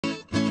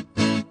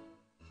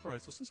All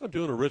right, so since I'm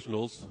doing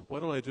originals, why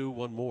don't I do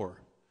one more?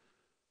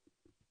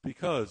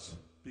 Because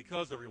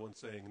everyone's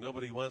saying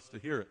nobody wants to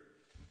hear it.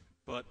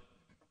 But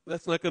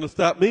that's not going to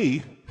stop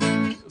me.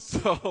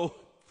 So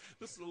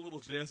this is a little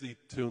jazzy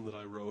tune that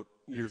I wrote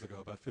years ago,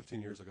 about 15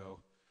 years ago,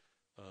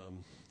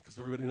 because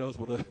everybody knows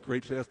what a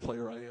great jazz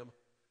player I am.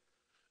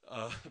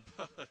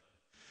 But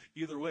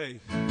either way,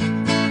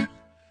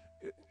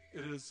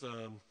 it is,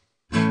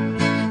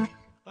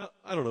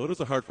 I don't know, it is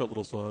a heartfelt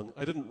little song.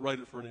 I didn't write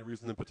it for any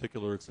reason in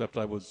particular, except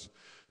I was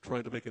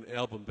trying to make an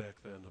album back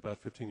then, about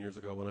 15 years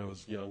ago when I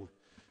was young.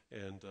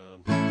 And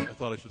I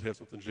thought I should have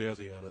something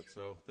jazzy on it,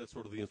 so that's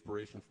sort of the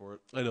inspiration for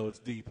it. I know, it's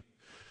deep.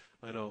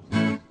 I know.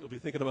 You'll be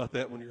thinking about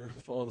that when you're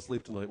falling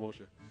asleep tonight, won't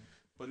you?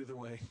 But either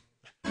way.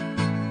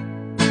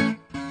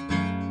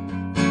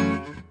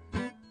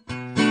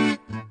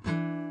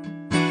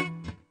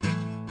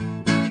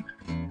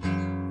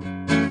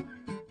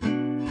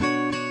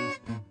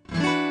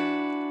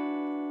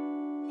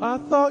 I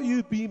thought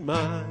you'd be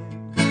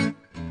mine,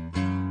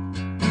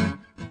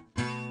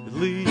 at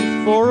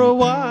least for a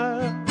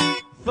while.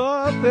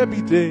 Thought there'd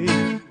be days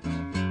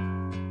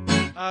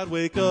I'd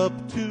wake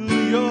up to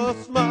your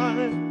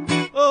smile.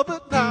 Oh,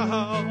 but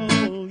now,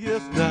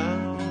 yes,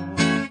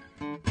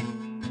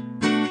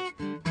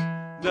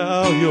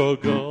 now you're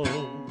gone.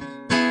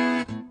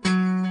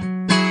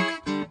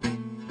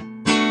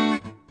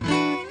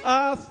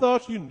 I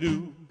thought you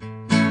knew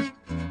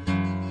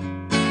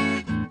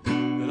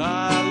that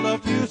I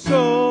loved you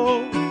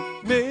so.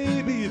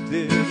 Maybe you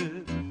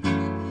did,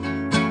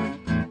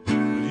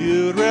 but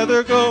you'd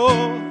rather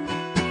go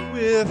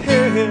with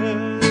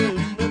him.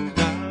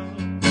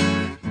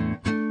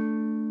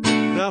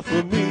 And now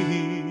for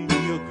me,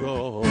 you're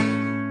gone.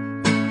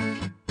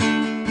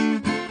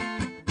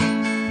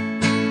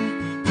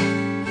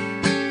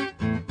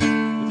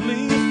 At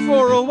least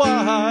for a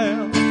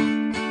while,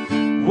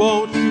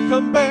 won't you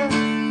come back?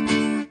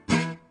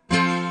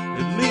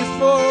 At least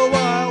for a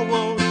while,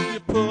 won't you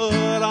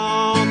put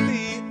on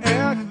the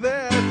act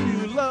that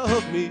you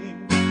love me?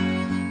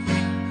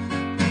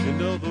 You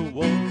know the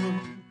one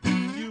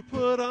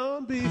put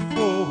on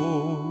before,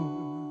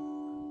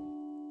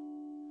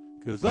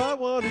 'cause I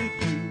wanted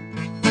you,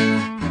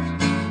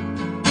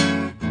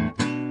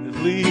 at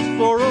least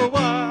for a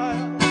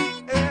while,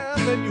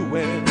 and then you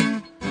went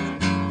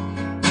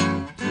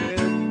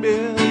 10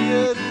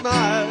 million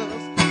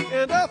miles,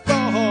 and I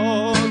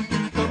thought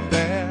you'd come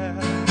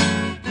back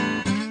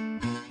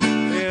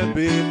and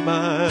be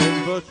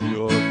mine, but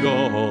you're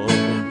gone.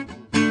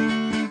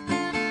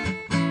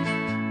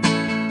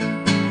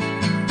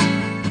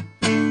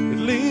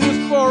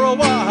 For a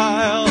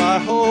while, I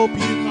hope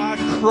you might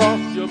cross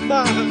your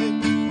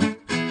mind.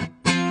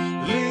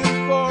 At least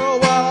for a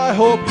while, I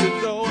hope you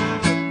know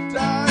I'm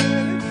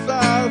dying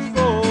inside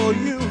for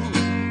you.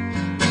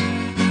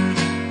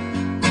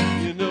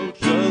 You know,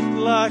 just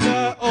like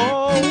I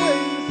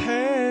always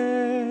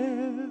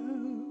have.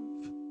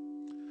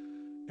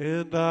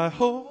 And I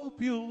hope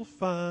you'll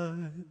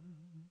find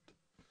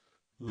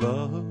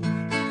love,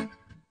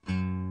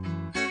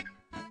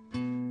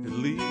 at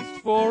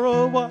least for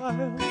a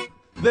while.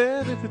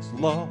 Then if it's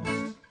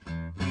lost,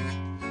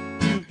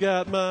 you've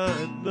got my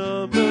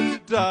number to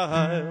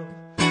dial.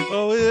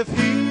 Oh, if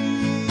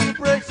he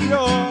breaks your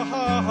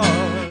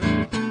heart,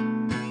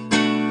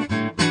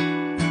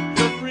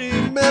 just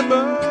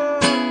remember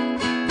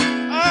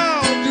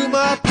I'll do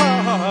my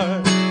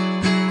part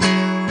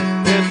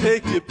and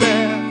take you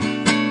back,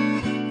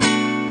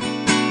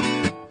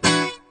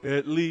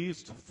 at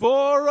least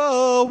for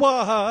a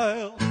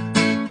while.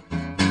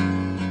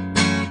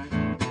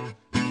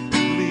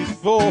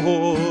 For a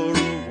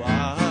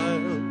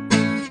while,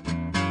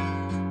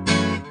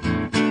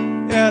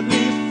 at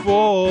least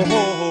for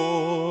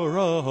a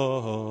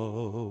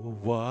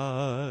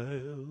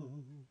while.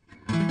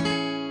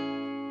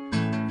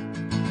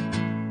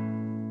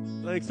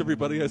 Thanks,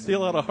 everybody. I see a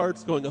lot of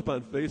hearts going up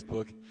on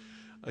Facebook.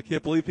 I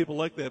can't believe people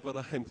like that,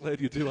 but I'm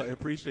glad you do. I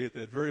appreciate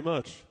that very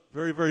much.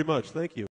 Very, very much. Thank you.